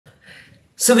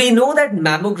So we know that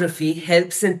mammography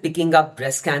helps in picking up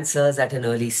breast cancers at an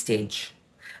early stage.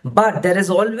 But there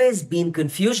has always been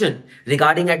confusion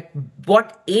regarding at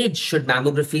what age should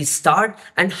mammography start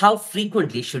and how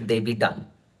frequently should they be done.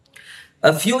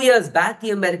 A few years back, the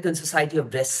American Society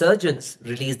of Breast Surgeons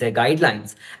released their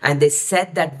guidelines, and they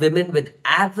said that women with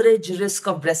average risk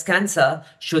of breast cancer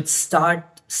should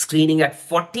start screening at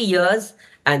 40 years,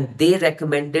 and they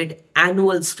recommended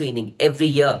annual screening every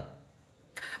year.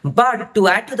 But to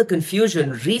add to the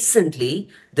confusion, recently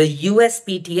the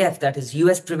USPTF, that is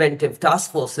US Preventive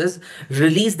Task Forces,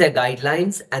 released their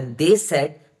guidelines, and they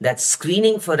said that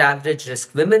screening for average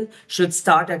risk women should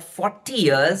start at 40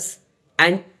 years,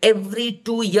 and every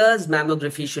 2 years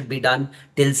mammography should be done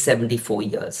till 74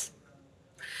 years.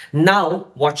 Now,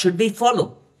 what should we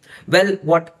follow? Well,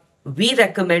 what we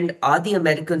recommend are the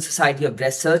American Society of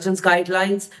Breast Surgeons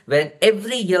guidelines, where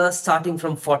every year starting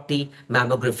from 40,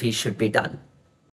 mammography should be done.